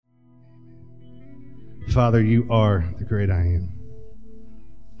Father, you are the great I am.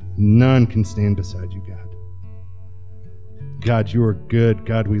 None can stand beside you, God. God, you are good.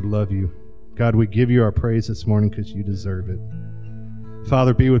 God, we love you. God, we give you our praise this morning because you deserve it.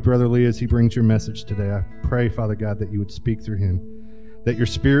 Father, be with Brother Lee as he brings your message today. I pray, Father God, that you would speak through him, that your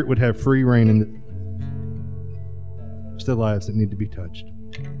Spirit would have free reign in the lives that need to be touched.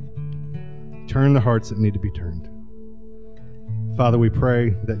 Turn the hearts that need to be turned. Father, we pray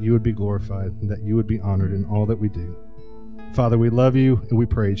that you would be glorified and that you would be honored in all that we do. Father, we love you and we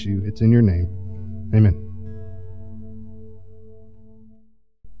praise you. It's in your name. Amen.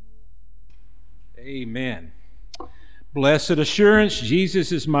 Amen. Blessed assurance,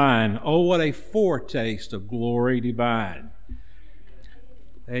 Jesus is mine. Oh, what a foretaste of glory divine.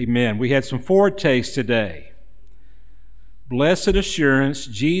 Amen. We had some foretastes today. Blessed assurance,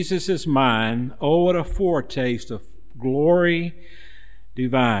 Jesus is mine. Oh, what a foretaste of glory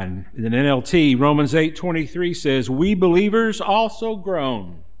divine. In the NLT, Romans 8:23 says, we believers also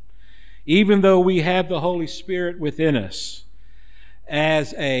groan, even though we have the Holy Spirit within us,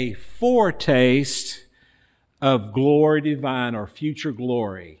 as a foretaste of glory divine or future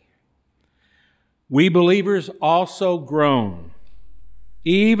glory. We believers also groan,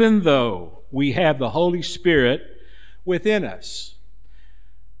 even though we have the Holy Spirit within us.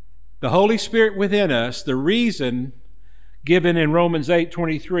 The Holy Spirit within us, the reason given in Romans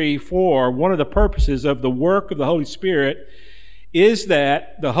 8:23 for one of the purposes of the work of the Holy Spirit is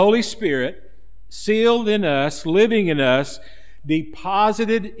that the Holy Spirit, sealed in us, living in us,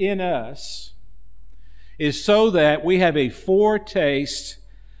 deposited in us, is so that we have a foretaste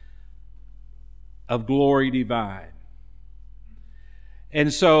of glory divine.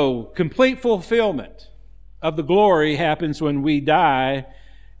 And so, complete fulfillment of the glory happens when we die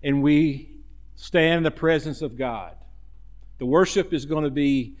and we stand in the presence of God. The worship is going to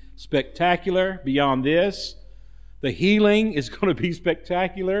be spectacular beyond this. The healing is going to be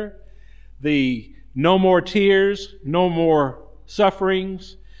spectacular. The no more tears, no more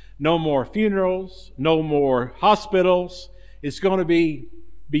sufferings, no more funerals, no more hospitals. It's going to be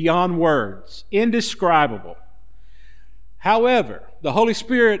beyond words, indescribable. However, the Holy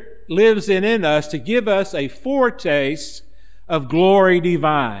Spirit lives in us to give us a foretaste of glory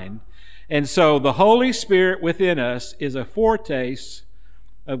divine. And so the Holy Spirit within us is a foretaste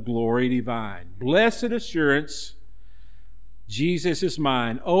of glory divine. Blessed assurance, Jesus is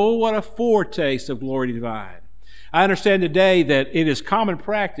mine. Oh, what a foretaste of glory divine. I understand today that it is common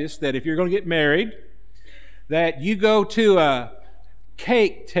practice that if you're going to get married, that you go to a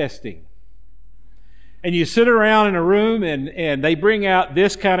cake testing. And you sit around in a room and they bring out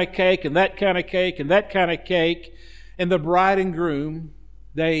this kind of cake and that kind of cake and that kind of cake. And the bride and groom,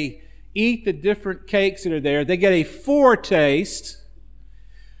 they eat the different cakes that are there. They get a foretaste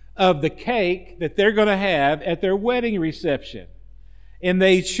of the cake that they're going to have at their wedding reception. And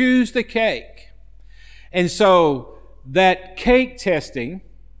they choose the cake. And so that cake testing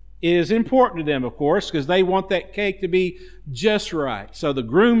is important to them, of course, because they want that cake to be just right. So the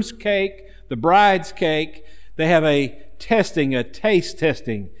groom's cake, the bride's cake, they have a testing, a taste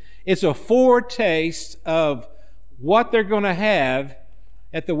testing. It's a foretaste of what they're going to have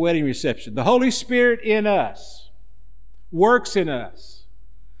at the wedding reception. The Holy Spirit in us works in us,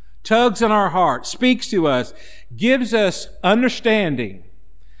 tugs on our heart, speaks to us, gives us understanding,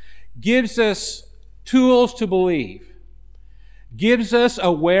 gives us tools to believe, gives us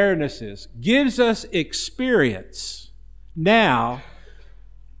awarenesses, gives us experience. Now,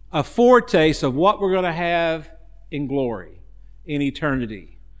 a foretaste of what we're going to have in glory, in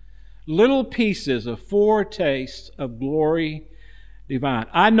eternity. Little pieces of foretastes of glory divine.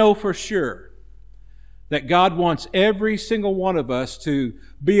 I know for sure that God wants every single one of us to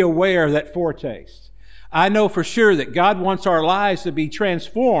be aware of that foretaste. I know for sure that God wants our lives to be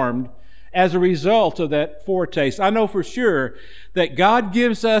transformed as a result of that foretaste. I know for sure that God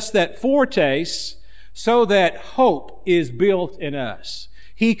gives us that foretaste so that hope is built in us.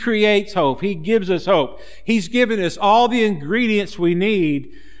 He creates hope. He gives us hope. He's given us all the ingredients we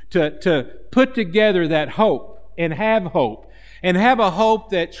need to put together that hope and have hope. And have a hope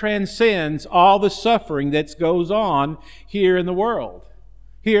that transcends all the suffering that goes on here in the world,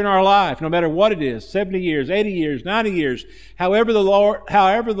 here in our life, no matter what it is, 70 years, 80 years, 90 years, however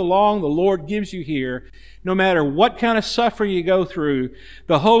long the Lord gives you here, no matter what kind of suffering you go through,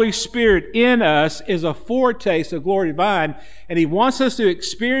 the Holy Spirit in us is a foretaste of glory divine, and He wants us to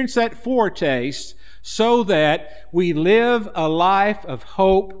experience that foretaste so that we live a life of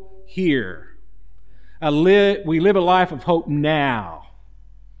hope here. We live a life of hope now.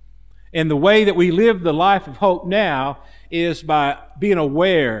 And the way that we live the life of hope now is by being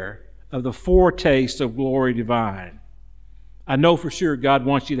aware of the foretaste of glory divine. I know for sure God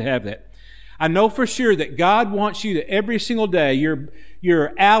wants you to have that. I know for sure that God wants you to every single day,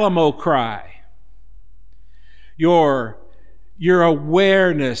 your Alamo cry, your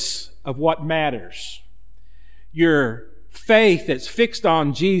awareness of what matters, your faith that's fixed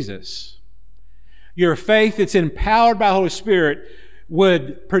on Jesus, your faith that's empowered by the Holy Spirit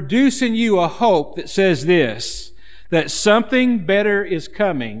would produce in you a hope that says this, that something better is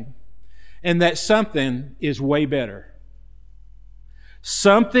coming, and that something is way better.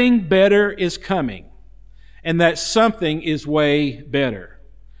 Something better is coming, and that something is way better.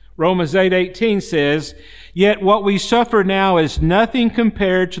 Romans 8:18 says, "Yet what we suffer now is nothing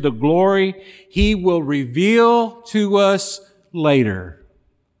compared to the glory He will reveal to us later."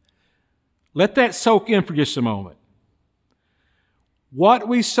 Let that soak in for just a moment. What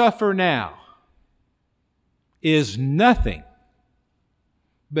we suffer now is nothing.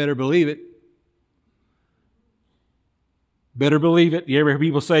 Better believe it. Better believe it. You ever hear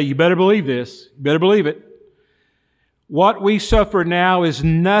people say, you better believe this. You better believe it. What we suffer now is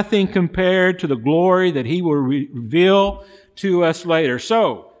nothing compared to the glory that He will reveal to us later.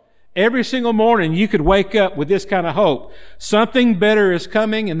 So, every single morning you could wake up with this kind of hope. Something better is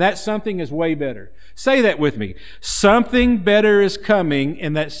coming, and that something is way better. Say that with me. Something better is coming,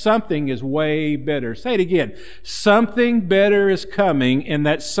 and that something is way better. Say it again. Something better is coming, and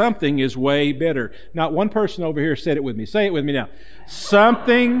that something is way better. Not one person over here said it with me. Say it with me now.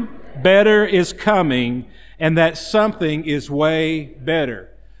 Something better is coming, and that something is way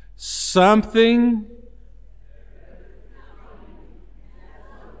better. Something.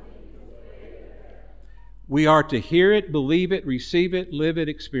 We are to hear it, believe it, receive it, live it,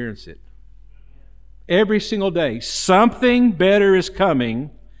 experience it. Every single day, something better is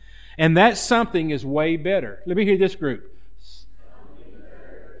coming, and that something is way better. Let me hear this group.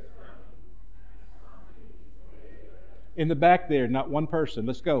 In the back there, not one person.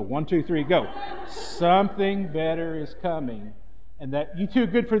 Let's go. 1, 2, 3, go. Something better is coming, and that you too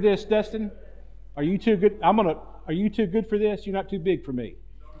good for this, Dustin? Are you too good? Are you too good for this? You're not too big for me.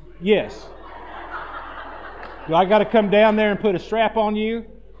 Yes. Do I got to come down there and put a strap on you?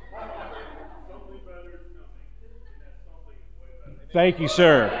 Thank you,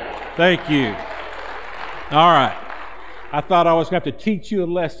 sir. Thank you. All right. I thought I was going to have to teach you a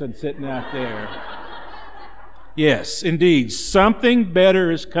lesson sitting out there. Yes, indeed. Something better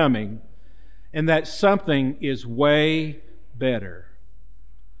is coming, and that something is way better.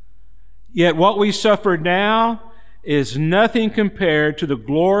 Yet what we suffer now is nothing compared to the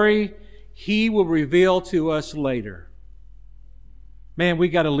glory He will reveal to us later. Man, we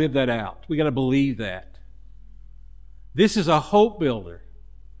got to live that out. We got to believe that. This is a hope builder.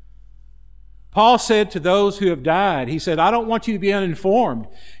 Paul said to those who have died, he said, I don't want you to be uninformed.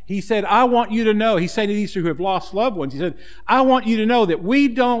 He said, I want you to know. He's saying to these who have lost loved ones, he said, I want you to know that we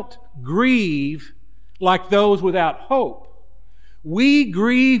don't grieve like those without hope. We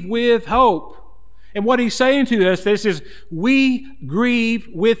grieve with hope. And what he's saying to us, this is, we grieve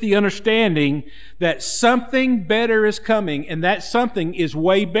with the understanding that something better is coming, and that something is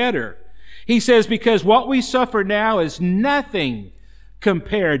way better. He says, because what we suffer now is nothing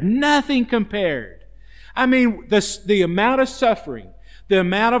compared. I mean, the amount of suffering, the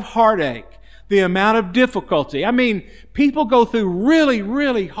amount of heartache, the amount of difficulty. I mean, people go through really,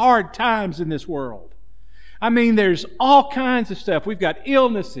 really hard times in this world. I mean, there's all kinds of stuff. We've got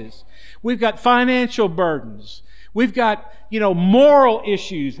illnesses. We've got financial burdens. We've got, moral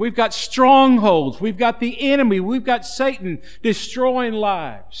issues. We've got strongholds. We've got the enemy. We've got Satan destroying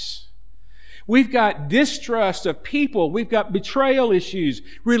lives. We've got distrust of people. We've got betrayal issues,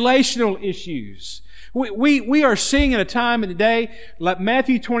 relational issues. We are seeing in a time in the day, like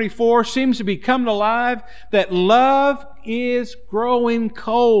Matthew 24 seems to be coming alive, that love is growing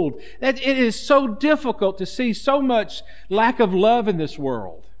cold. That it is so difficult to see so much lack of love in this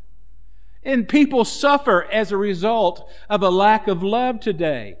world. And people suffer as a result of a lack of love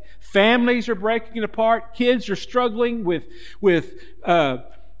today. Families are breaking apart. Kids are struggling with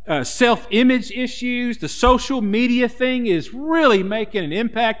self-image issues. The social media thing is really making an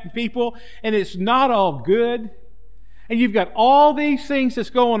impact on people, and it's not all good. And you've got all these things that's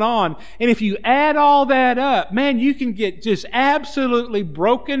going on, and if you add all that up, man, you can get just absolutely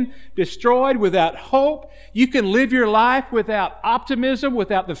broken, destroyed, without hope. You can live your life without optimism,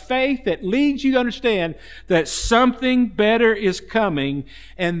 without the faith that leads you to understand that something better is coming,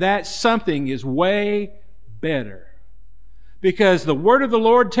 and that something is way better. Because the word of the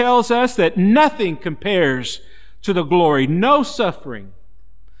Lord tells us that nothing compares to the glory. No suffering,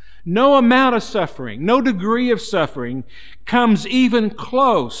 no amount of suffering, no degree of suffering comes even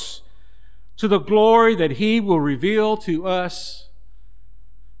close to the glory that He will reveal to us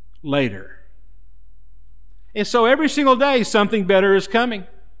later. And so every single day, something better is coming.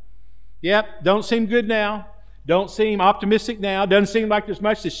 Yep, don't seem good now. Don't seem optimistic now. Doesn't seem like there's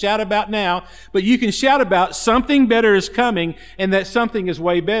much to shout about now. But you can shout about something better is coming, and that something is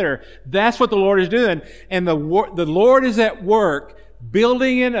way better. That's what the Lord is doing. And the Lord is at work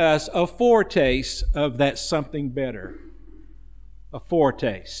building in us a foretaste of that something better. A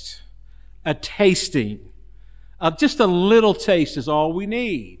foretaste. A tasting. Just a little taste is all we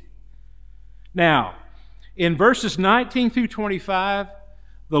need. Now, in verses 19 through 25,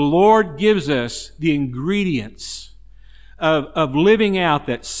 the Lord gives us the ingredients of living out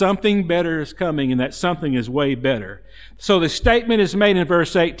that something better is coming and that something is way better. So the statement is made in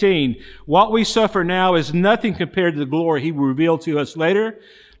verse 18, what we suffer now is nothing compared to the glory He will reveal to us later.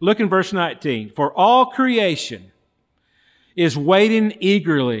 Look in verse 19. For all creation is waiting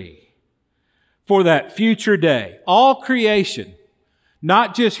eagerly for that future day. All creation,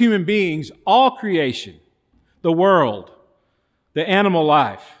 not just human beings, all creation, the world, the animal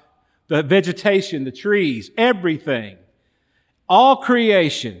life, the vegetation, the trees, everything. All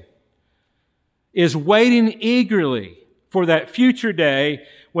creation is waiting eagerly for that future day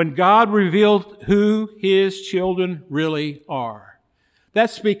when God revealed who His children really are.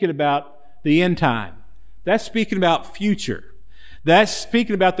 That's speaking about the end time. That's speaking about future. That's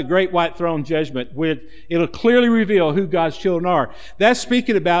speaking about the great white throne judgment, where it'll clearly reveal who God's children are. That's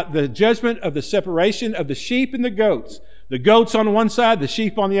speaking about the judgment of the separation of the sheep and the goats. The goats on one side, the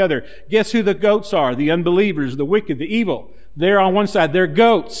sheep on the other. Guess who the goats are? The unbelievers, the wicked, the evil. They're on one side. They're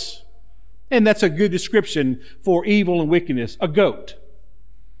goats. And that's a good description for evil and wickedness. A goat.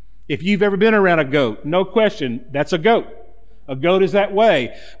 If you've ever been around a goat, no question, that's a goat. A goat is that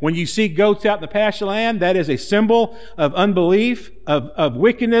way. When you see goats out in the pasture land, that is a symbol of unbelief, of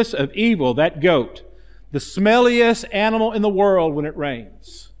wickedness, of evil, that goat. The smelliest animal in the world when it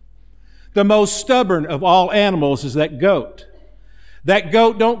rains. The most stubborn of all animals is that goat. That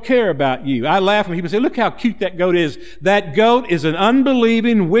goat don't care about you. I laugh when people say, look how cute that goat is. That goat is an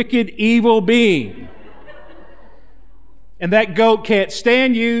unbelieving, wicked, evil being. And that goat can't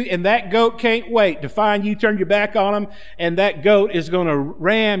stand you, and that goat can't wait to find you, turn your back on him, and that goat is going to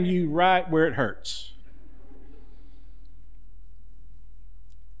ram you right where it hurts.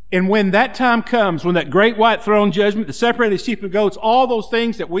 And when that time comes, when that great white throne judgment, the separating the sheep and goats, all those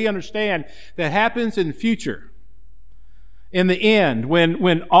things that we understand that happens in the future, in the end,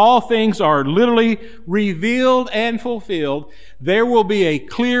 when all things are literally revealed and fulfilled, there will be a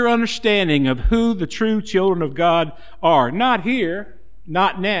clear understanding of who the true children of God are. Not here,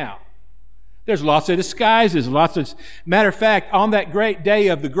 not now. There's lots of disguises, matter of fact, on that great day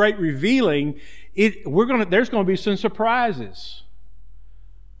of the great revealing, there's going to be some surprises.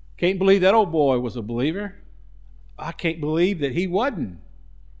 Can't believe that old boy was a believer. I can't believe that he wasn't.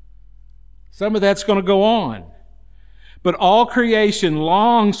 Some of that's going to go on. But all creation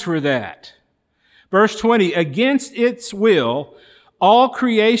longs for that. Verse 20, against its will, all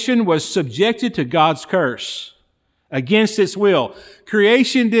creation was subjected to God's curse. Against its will.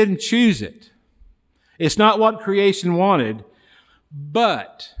 Creation didn't choose it. It's not what creation wanted.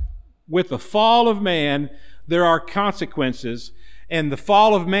 But with the fall of man, there are consequences. And the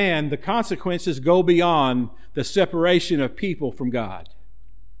fall of man, the consequences go beyond the separation of people from God.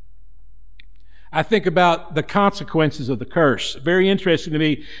 I think about the consequences of the curse. Very interesting to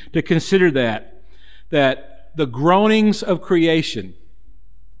me to consider that the groanings of creation.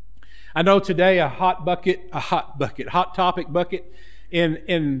 I know today a hot topic bucket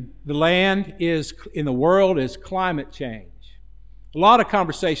in the land in the world is climate change. A lot of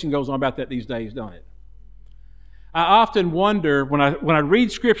conversation goes on about that these days, don't it? I often wonder when I read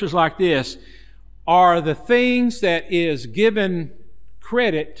scriptures like this, are the things that is given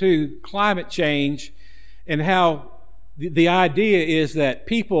credit to climate change and how the idea is that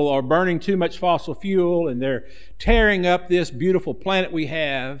people are burning too much fossil fuel and they're tearing up this beautiful planet we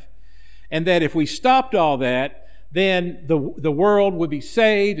have, and that if we stopped all that, then the world would be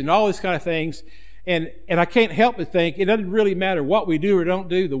saved and all these kind of things. And I can't help but think it doesn't really matter what we do or don't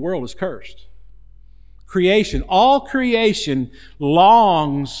do, the world is cursed. Creation, all creation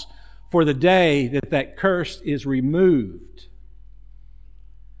longs for the day that curse is removed.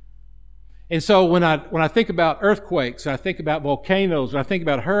 And so when I think about earthquakes, I think about volcanoes, I think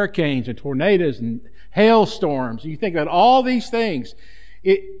about hurricanes and tornadoes and hailstorms, you think about all these things,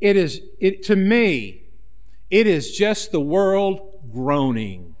 to me, it is just the world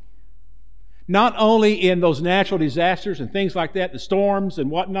groaning. Not only in those natural disasters and things like that, the storms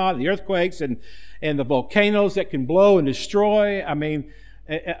and whatnot, the earthquakes and the volcanoes that can blow and destroy. I mean,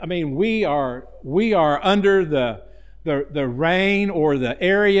 I mean, we are under the reign or the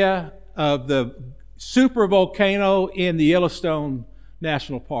area of the super volcano in the Yellowstone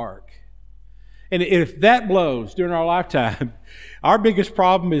National Park. And if that blows during our lifetime, our biggest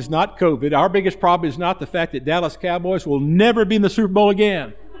problem is not COVID. Our biggest problem is not the fact that Dallas Cowboys will never be in the Super Bowl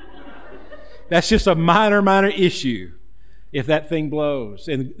again. That's just a minor issue if that thing blows.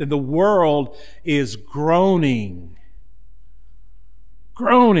 And the world is groaning.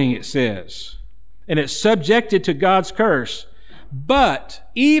 Groaning, it says. And it's subjected to God's curse. But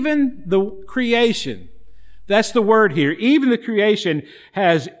even the creation, that's the word here, even the creation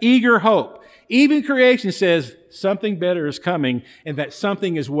has eager hope. Even creation says something better is coming, and that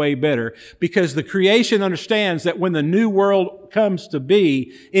something is way better, because the creation understands that when the new world comes to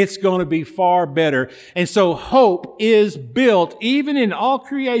be, it's going to be far better. And so hope is built even in all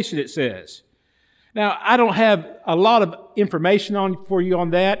creation, it says. Now, I don't have a lot of information for you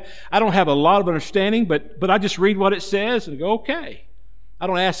on that. I don't have a lot of understanding, but I just read what it says and go, okay. I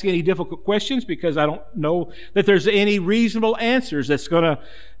don't ask any difficult questions because I don't know that there's any reasonable answers that's going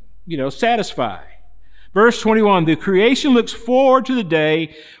to satisfy. Verse 21, the creation looks forward to the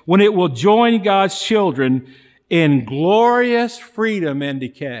day when it will join God's children in glorious freedom and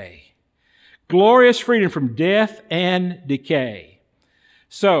decay. Glorious freedom from death and decay.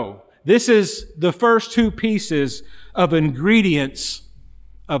 So, this is the first two pieces of ingredients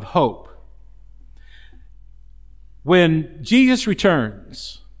of hope. When Jesus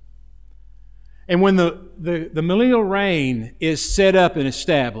returns, and when the millennial reign is set up and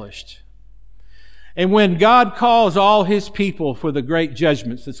established, and when God calls all His people for the great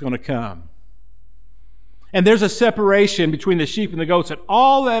judgments that's going to come, and there's a separation between the sheep and the goats, and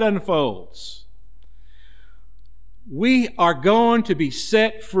all that unfolds, we are going to be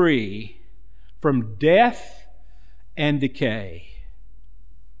set free from death and decay.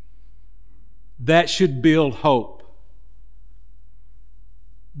 That should build hope.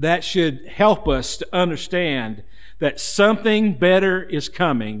 That should help us to understand that something better is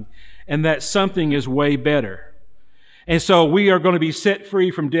coming and that something is way better. And so we are going to be set free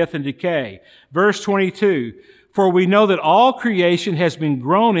from death and decay. Verse 22, for we know that all creation has been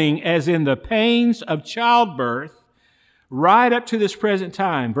groaning as in the pains of childbirth right up to this present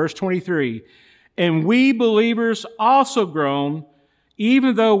time. Verse 23, and we believers also groan,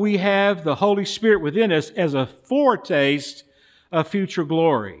 even though we have the Holy Spirit within us as a foretaste of future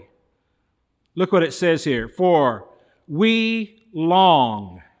glory. Look what it says here. For we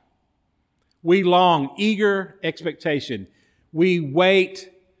long, eager expectation. We wait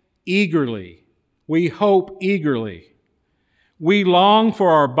eagerly. We hope eagerly. We long for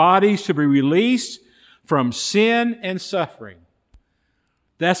our bodies to be released from sin and suffering.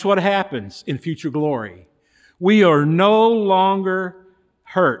 That's what happens in future glory. We are no longer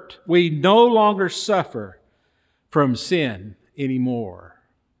hurt. We no longer suffer from sin anymore.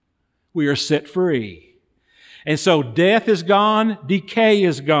 We are set free. And so death is gone, decay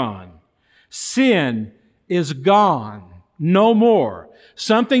is gone, sin is gone, no more.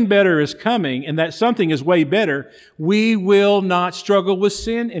 Something better is coming, and that something is way better. We will not struggle with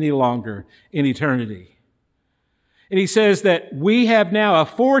sin any longer in eternity. And he says that we have now a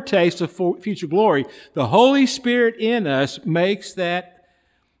foretaste of future glory. The Holy Spirit in us makes that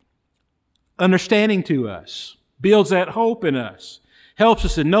understanding to us, builds that hope in us, helps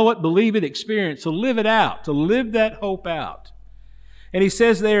us to know it, believe it, experience, to live it out, to live that hope out. And he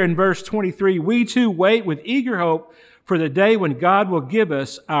says there in verse 23, we too wait with eager hope for the day when God will give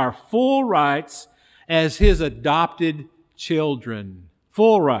us our full rights as His adopted children.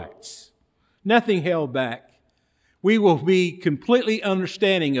 Full rights. Nothing held back. We will be completely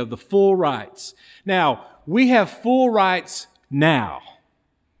understanding of the full rights. Now, we have full rights now.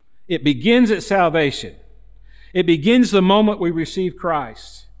 It begins at salvation. It begins the moment we receive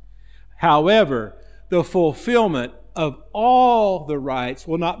Christ. However, the fulfillment of all the rights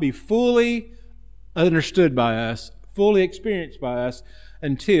will not be fully understood by us, fully experienced by us,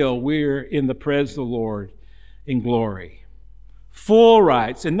 until we're in the presence of the Lord in glory. Full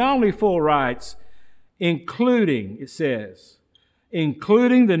rights, and not only full rights, including, it says,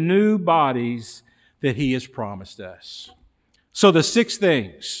 including the new bodies that He has promised us. So the 6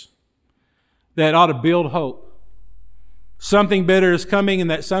 things that ought to build hope. Something better is coming, and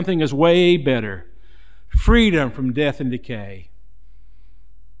that something is way better. Freedom from death and decay.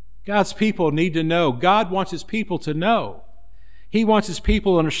 God's people need to know. God wants His people to know. He wants His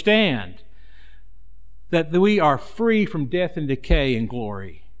people to understand that we are free from death and decay in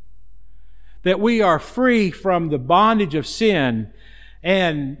glory. That we are free from the bondage of sin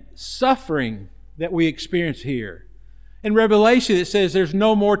and suffering that we experience here. In Revelation, it says there's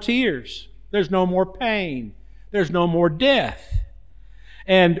no more tears. There's no more pain. There's no more death.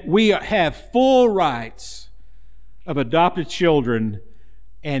 And we have full rights of adopted children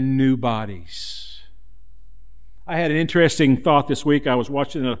and new bodies. I had an interesting thought this week. I was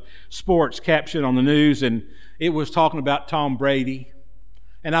watching a sports caption on the news, and it was talking about Tom Brady.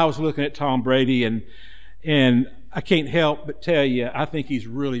 And I was looking at Tom Brady, and I can't help but tell you, I think he's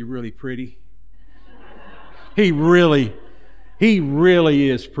really, really pretty. He really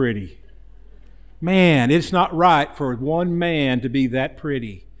is pretty. Man, it's not right for one man to be that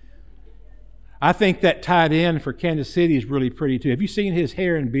pretty. I think that tight end for Kansas City is really pretty too. Have you seen his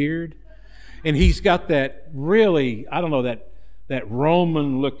hair and beard? And he's got that really, I don't know, that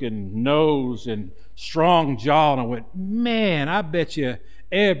Roman-looking nose and strong jaw. And I went, man, I bet you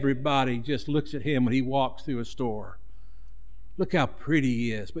everybody just looks at him when he walks through a store. Look how pretty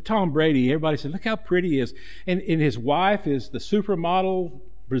he is. But Tom Brady, everybody said, look how pretty he is. And his wife is the supermodel,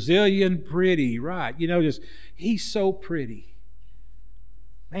 Brazilian pretty, right? He's so pretty.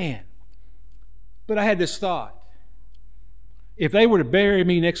 Man. But I had this thought. If they were to bury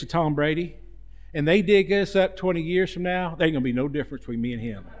me next to Tom Brady, and they dig us up 20 years from now, there ain't going to be no difference between me and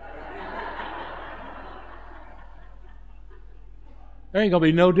him. There ain't going to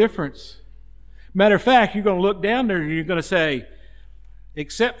be no difference. Matter of fact, you're going to look down there and you're going to say,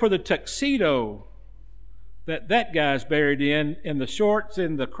 except for the tuxedo that guy's buried in, and the shorts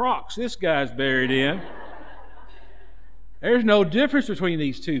and the Crocs this guy's buried in, there's no difference between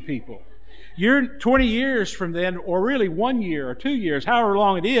these two people. You're 20 years from then, or really 1 year or 2 years, however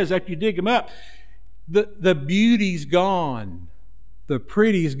long it is after you dig them up, the beauty's gone. The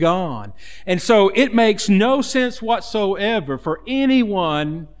pretty's gone. And so it makes no sense whatsoever for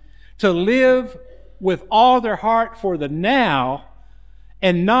anyone to live with all their heart for the now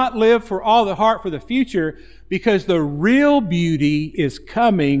and not live for all the heart for the future, because the real beauty is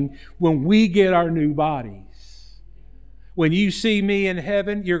coming when we get our new bodies. When you see me in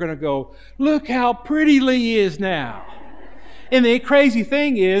heaven, you're going to go, look how pretty Lee is now. And the crazy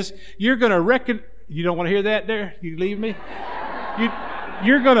thing is, you're going to reckon, you don't want to hear that there? You leave me?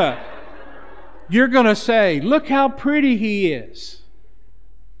 You're going to say, look how pretty he is.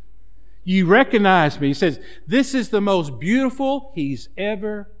 You recognize me. He says, this is the most beautiful he's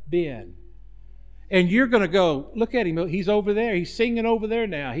ever been. And you're going to go, look at him. He's over there. He's singing over there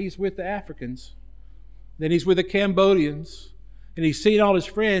now. He's with the Africans. Then he's with the Cambodians. And he's seeing all his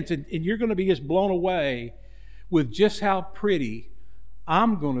friends. And you're going to be just blown away with just how pretty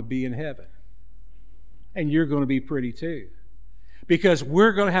I'm going to be in heaven. And you're going to be pretty too. Because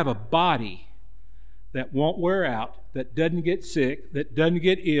we're going to have a body that won't wear out, that doesn't get sick, that doesn't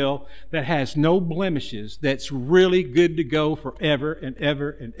get ill, that has no blemishes, that's really good to go forever and ever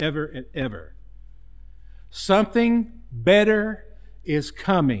and ever and ever. Something better is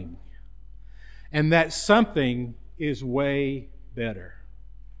coming, and that something is way better.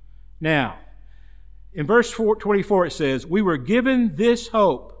 Now, in verse 24 it says, we were given this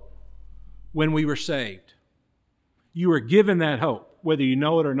hope when we were saved. You were given that hope, whether you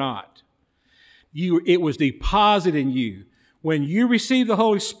know it or not. It was deposited in you. When you receive the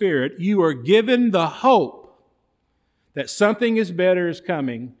Holy Spirit, you are given the hope that something is better is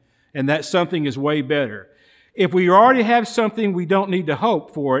coming, and that something is way better. If we already have something, we don't need to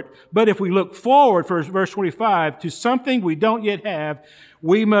hope for it. But if we look forward, for verse 25, to something we don't yet have,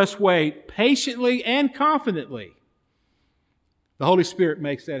 we must wait patiently and confidently. The Holy Spirit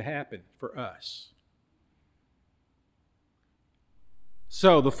makes that happen for us.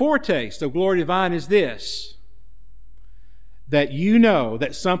 So the foretaste of glory divine is this, that you know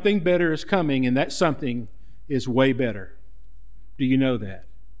that something better is coming, and that something is way better. Do you know that?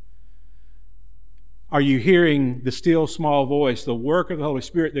 Are you hearing the still small voice, the work of the Holy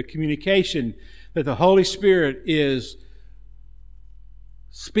Spirit, the communication that the Holy Spirit is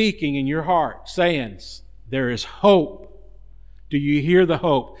speaking in your heart, saying, there is hope? Do you hear the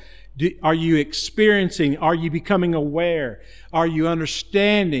hope? Are you experiencing? Are you becoming aware? Are you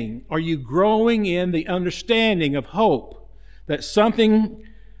understanding? Are you growing in the understanding of hope that something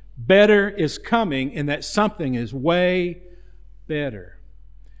better is coming and that something is way better?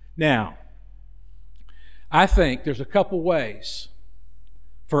 Now, I think there's a couple ways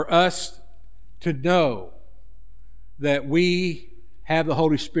for us to know that we have the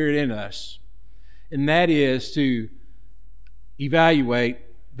Holy Spirit in us, and that is to evaluate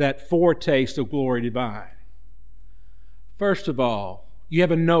that foretaste of glory divine. First of all, you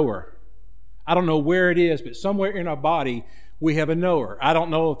have a knower. I don't know where it is, but somewhere in our body, we have a knower. I don't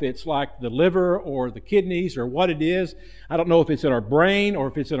know if it's like the liver or the kidneys or what it is. I don't know if it's in our brain or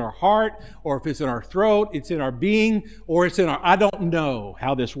if it's in our heart or if it's in our throat, it's in our being, or it's in our... I don't know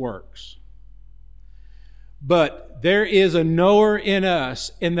how this works. But there is a knower in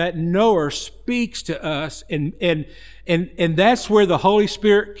us, and that knower speaks to us, and that's where the Holy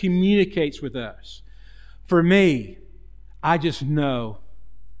Spirit communicates with us. For me, I just know.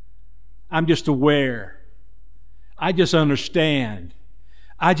 I'm just aware. I just understand.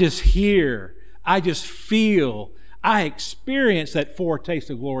 I just hear. I just feel. I experience that foretaste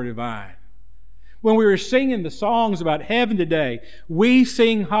of glory divine. When we were singing the songs about heaven today, we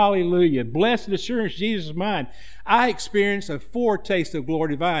sing hallelujah. Blessed assurance, Jesus is mine. I experienced a foretaste of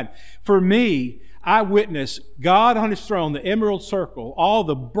glory divine. For me, I witnessed God on His throne, the emerald circle, all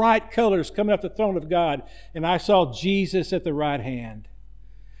the bright colors coming up the throne of God, and I saw Jesus at the right hand.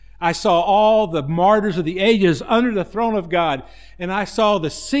 I saw all the martyrs of the ages under the throne of God, and I saw the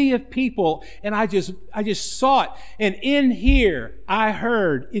sea of people, and I just saw it. And in here, I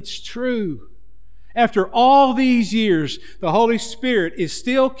heard, it's true. After all these years, the Holy Spirit is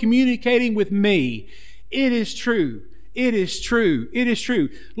still communicating with me. It is true. It is true. It is true.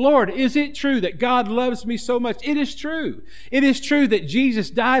 Lord, is it true that God loves me so much? It is true. It is true that Jesus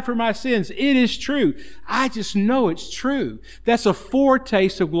died for my sins. It is true. I just know it's true. That's a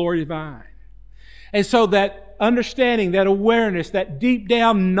foretaste of glory divine. And so that understanding, that awareness, that deep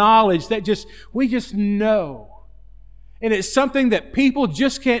down knowledge, we just know. And it's something that people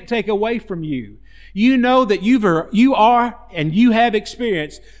just can't take away from you. You know that you are and you have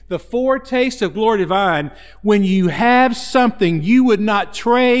experienced the foretaste of glory divine when you have something you would not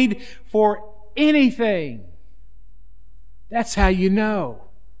trade for anything. That's how you know.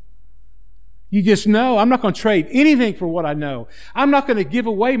 You just know, I'm not going to trade anything for what I know. I'm not going to give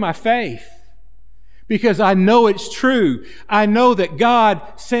away my faith because I know it's true. I know that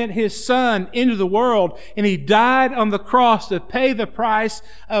God sent His Son into the world and He died on the cross to pay the price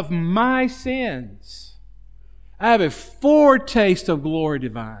of my sins. I have a foretaste of glory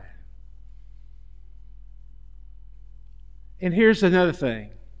divine. And here's another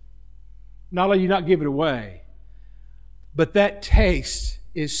thing. Not only do you not give it away, but that taste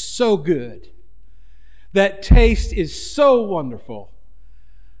is so good. That taste is so wonderful.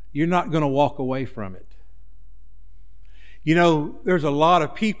 You're not going to walk away from it. You know, there's a lot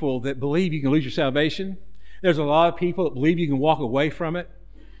of people that believe you can lose your salvation. There's a lot of people that believe you can walk away from it.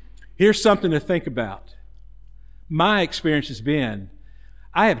 Here's something to think about. My experience has been,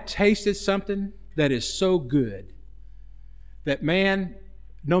 I have tasted something that is so good that, man,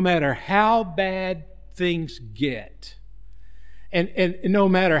 no matter how bad things get, and no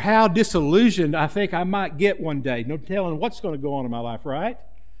matter how disillusioned I think I might get one day, no telling what's going to go on in my life, right?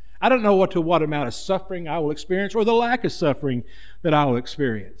 I don't know what amount of suffering I will experience or the lack of suffering that I will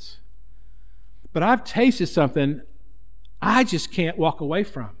experience. But I've tasted something I just can't walk away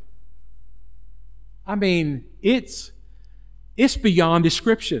from. I mean, it's beyond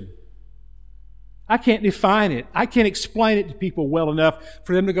description. I can't define it. I can't explain it to people well enough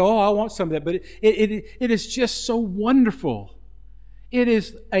for them to go, oh, I want some of that. But it is just so wonderful. It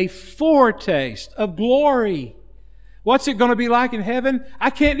is a foretaste of glory. What's it going to be like in heaven? I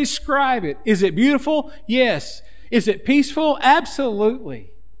can't describe it. Is it beautiful? Yes. Is it peaceful?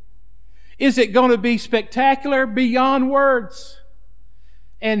 Absolutely. Is it going to be spectacular? Beyond words.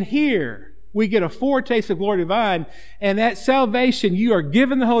 And here we get a foretaste of glory divine, and at salvation you are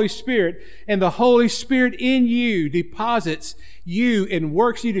given the Holy Spirit, and the Holy Spirit in you deposits you and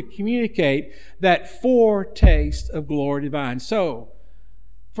works you to communicate that foretaste of glory divine. So,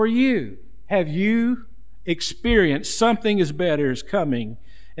 for you, have you experienced something is better is coming,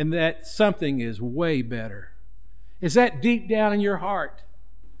 and that something is way better? Is that deep down in your heart?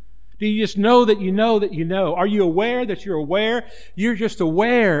 Do you just know that you know that you know? Are you aware that you're aware? You're just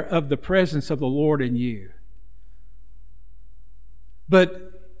aware of the presence of the Lord in you.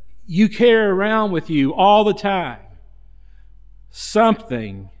 But you carry around with you all the time.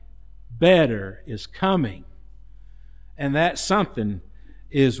 Something better is coming. And that something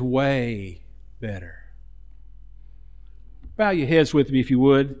is way better. Bow your heads with me if you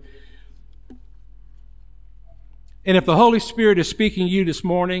would. And if the Holy Spirit is speaking to you this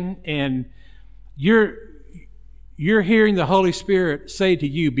morning and you're hearing the Holy Spirit say to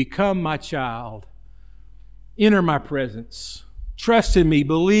you, become my child, enter my presence, trust in me,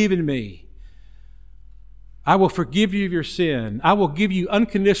 believe in me. I will forgive you of your sin. I will give you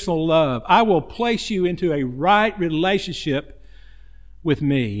unconditional love. I will place you into a right relationship with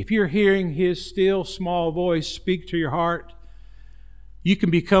me. If you're hearing His still small voice speak to your heart, You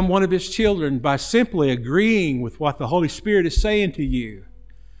can become one of His children by simply agreeing with what the Holy Spirit is saying to you.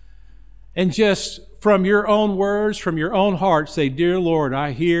 And just from your own words, from your own heart, say, "Dear Lord,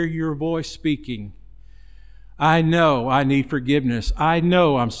 I hear your voice speaking. I know I need forgiveness. I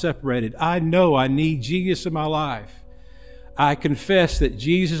know I'm separated. I know I need Jesus in my life. I confess that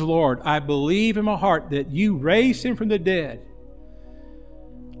Jesus is Lord. I believe in my heart that you raised Him from the dead.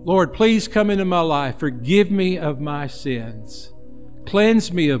 Lord, please come into my life. Forgive me of my sins.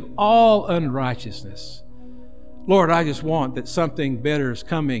 Cleanse me of all unrighteousness. Lord, I just want that something better is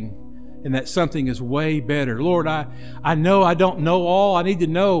coming, and that something is way better. Lord, I know I don't know all I need to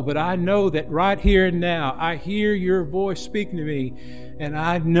know, but I know that right here and now, I hear your voice speaking to me, and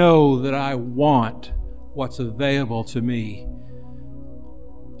I know that I want what's available to me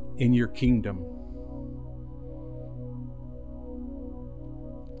in your kingdom."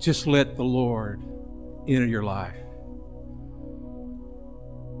 Just let the Lord enter your life.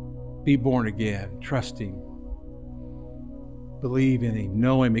 Be born again. Trust Him. Believe in Him.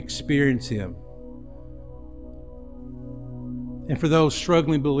 Know Him. Experience Him. And for those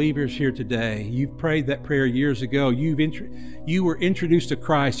struggling believers here today, you've prayed that prayer years ago. You were introduced to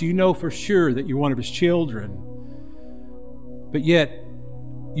Christ. You know for sure that you're one of His children. But yet,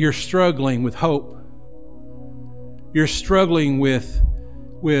 you're struggling with hope. You're struggling with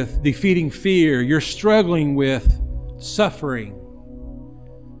defeating fear. You're struggling with suffering.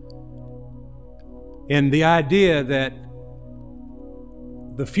 And the idea that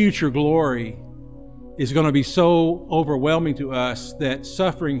the future glory is going to be so overwhelming to us that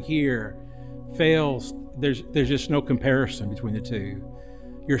suffering here fails. There's just no comparison between the two.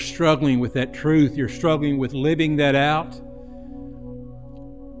 You're struggling with that truth. You're struggling with living that out.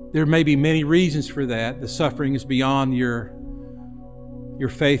 There may be many reasons for that. The suffering is beyond your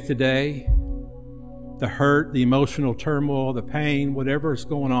faith today. The hurt, the emotional turmoil, the pain, whatever is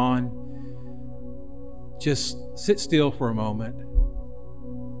going on. Just sit still for a moment.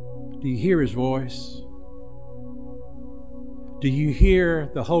 Do you hear His voice? Do you hear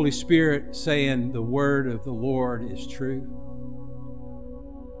the Holy Spirit saying the word of the Lord is true?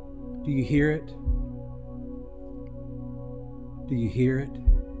 Do you hear it? Do you hear it?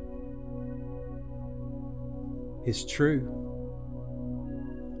 It's true.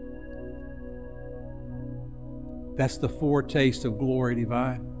 That's the foretaste of glory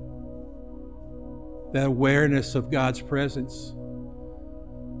divine. That awareness of God's presence.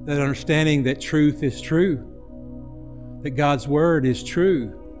 That understanding that truth is true. That God's Word is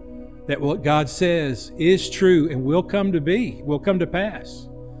true. That what God says is true and will come to be, will come to pass.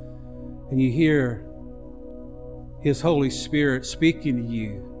 And you hear His Holy Spirit speaking to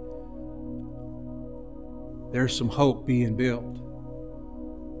you. There's some hope being built.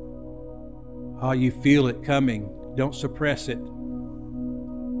 Oh, you feel it coming. Don't suppress it.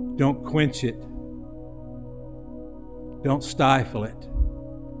 Don't quench it. Don't stifle it.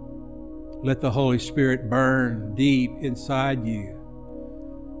 Let the Holy Spirit burn deep inside you.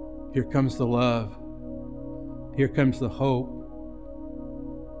 Here comes the love. Here comes the hope.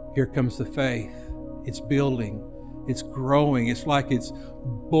 Here comes the faith. It's building. It's growing. It's like it's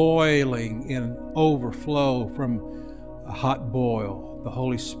boiling in overflow from a hot boil. The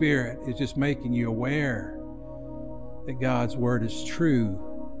Holy Spirit is just making you aware that God's Word is true.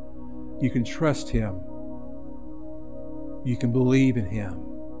 You can trust Him. You can believe in Him.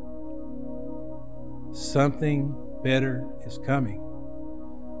 Something better is coming.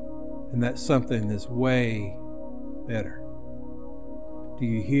 And that something is way better. Do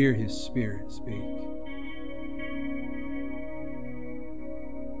you hear His Spirit speak?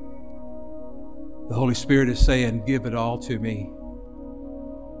 The Holy Spirit is saying, give it all to me.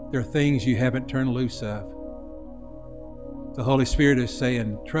 There are things you haven't turned loose of. The Holy Spirit is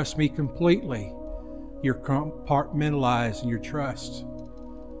saying, trust me completely. You're compartmentalized in your trust.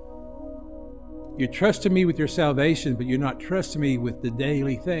 You're trusting me with your salvation, but you're not trusting me with the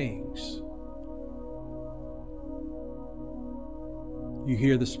daily things. You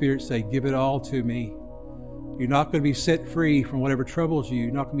hear the Spirit say, give it all to me. You're not going to be set free from whatever troubles you.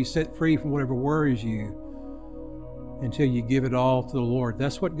 You're not going to be set free from whatever worries you until you give it all to the Lord.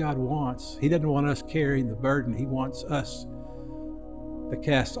 That's what God wants. He doesn't want us carrying the burden. He wants us to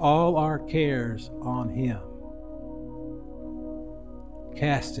cast all our cares on Him.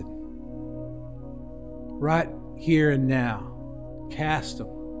 Cast it. Right here and now. Cast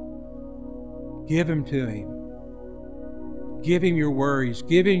them. Give them to Him. Give Him your worries.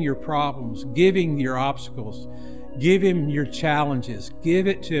 Give Him your problems. Give Him your obstacles. Give Him your challenges. Give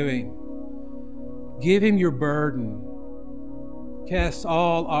it to Him. Give Him your burden. Cast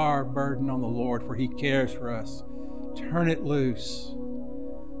all our burden on the Lord, for He cares for us. Turn it loose.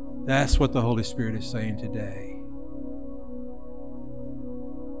 That's what the Holy Spirit is saying today.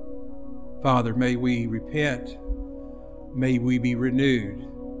 Father, may we repent. May we be renewed.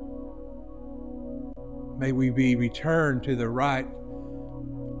 May we be returned to the right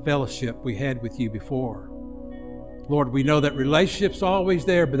fellowship we had with you before. Lord, we know that relationship's always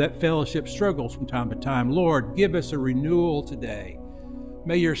there, but that fellowship struggles from time to time. Lord, give us a renewal today.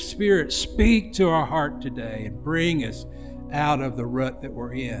 May your Spirit speak to our heart today and bring us out of the rut that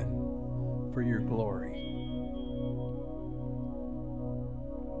we're in for your glory.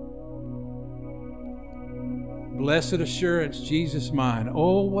 Blessed assurance, Jesus mine.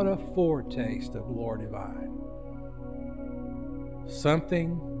 Oh, what a foretaste of glory divine.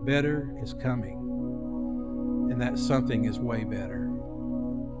 Something better is coming, and that something is way better.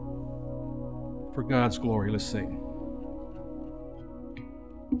 For God's glory, let's sing.